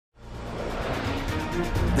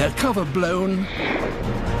Their cover blown,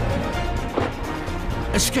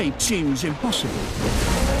 escape seems impossible.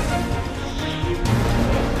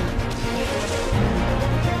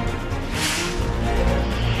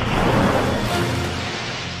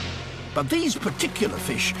 But these particular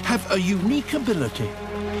fish have a unique ability.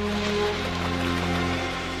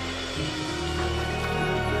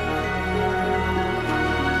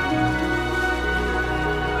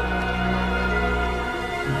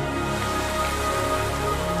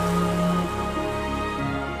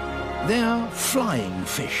 They're flying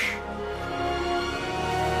fish.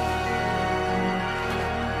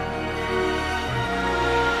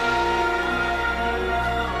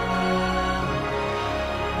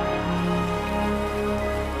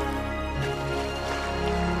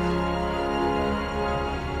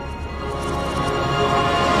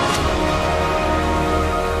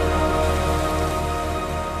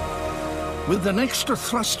 With an extra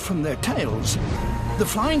thrust from their tails, the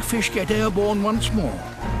flying fish get airborne once more.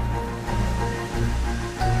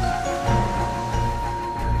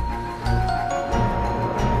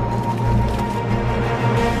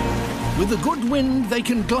 With a good wind, they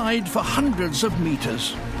can glide for hundreds of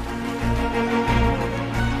meters.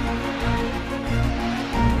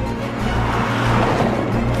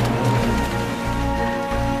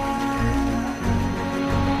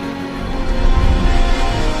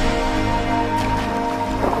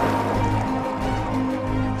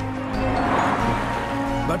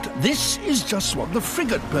 But this is just what the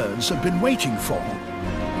frigate birds have been waiting for.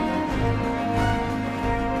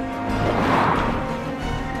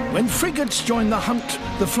 When frigates join the hunt,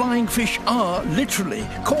 the flying fish are literally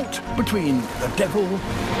caught between the devil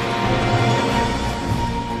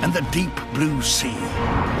and the deep blue sea.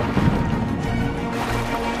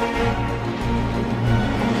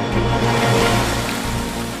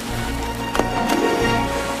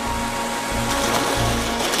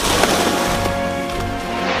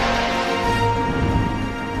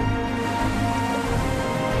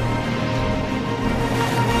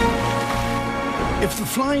 If the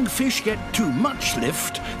flying fish get too much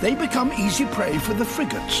lift, they become easy prey for the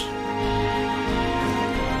frigates.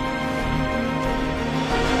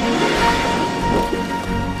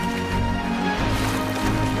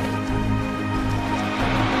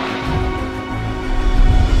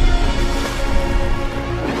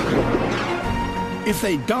 If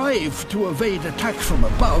they dive to evade attack from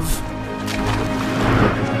above,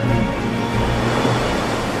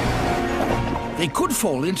 they could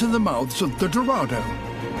fall into the mouths of the Dorado.